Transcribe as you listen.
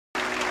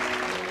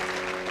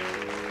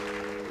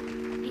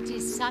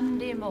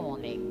Sunday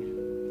morning.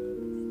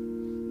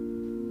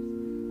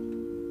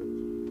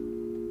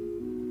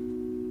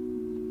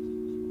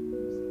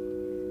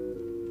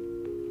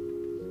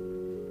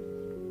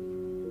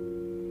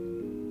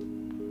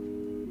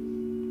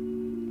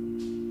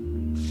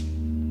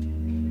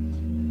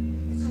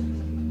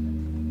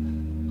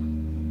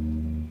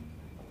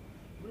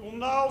 We will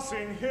now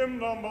sing hymn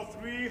number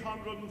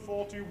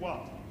 341.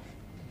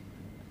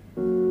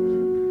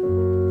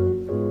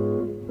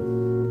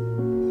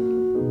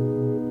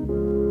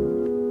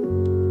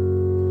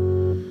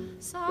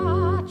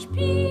 Such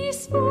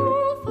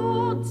peaceful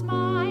thoughts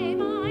my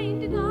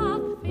mind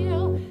doth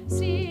fill,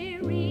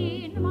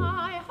 serene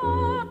my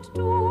heart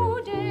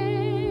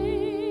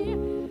today,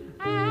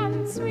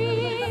 and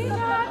sweet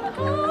and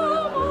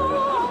calm,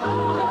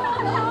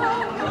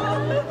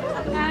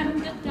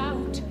 and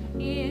doubt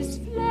is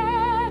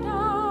fled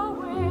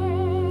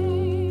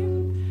away.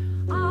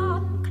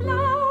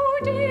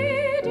 Unclouded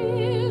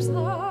is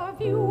the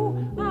view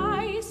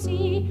I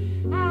see,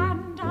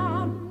 and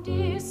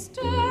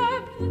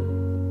undisturbed.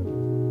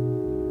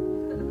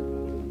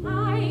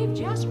 I've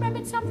just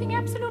remembered something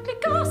absolutely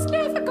ghastly.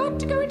 I forgot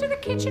to go into the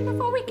kitchen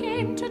before we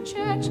came to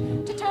church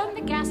to turn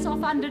the gas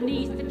off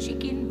underneath the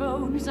chicken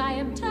bones I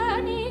am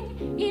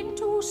turning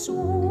into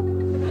soup.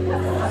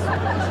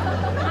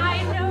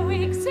 I know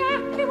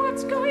exactly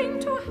what's going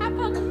to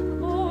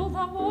happen. All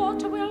the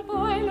water will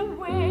boil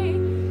away,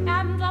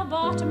 and the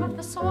bottom of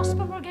the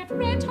saucepan will get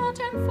red hot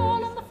and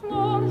fall on the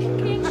floor of the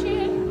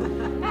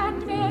kitchen,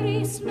 and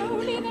very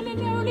slowly the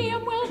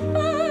linoleum will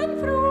burn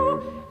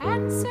through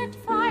and set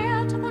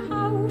fire to the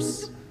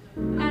house.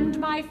 And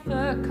my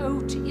fur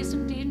coat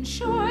isn't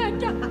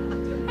insured,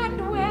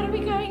 and where are we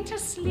going to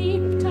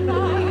sleep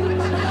tonight?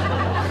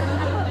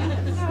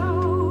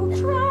 No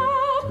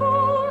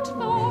troubled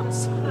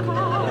thoughts confuse me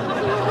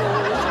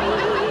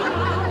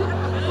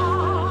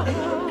now.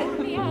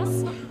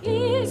 Harmonious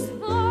is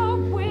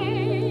the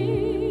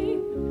way.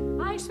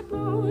 I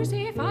suppose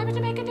if I were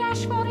to make a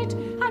dash for it,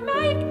 I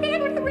might be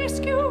able to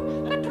rescue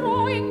the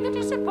drawing that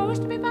is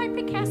supposed to be by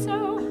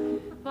Picasso.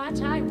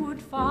 But I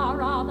would far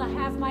rather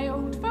have my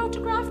old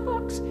photograph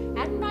books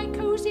and my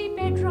cozy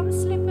bedroom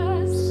slip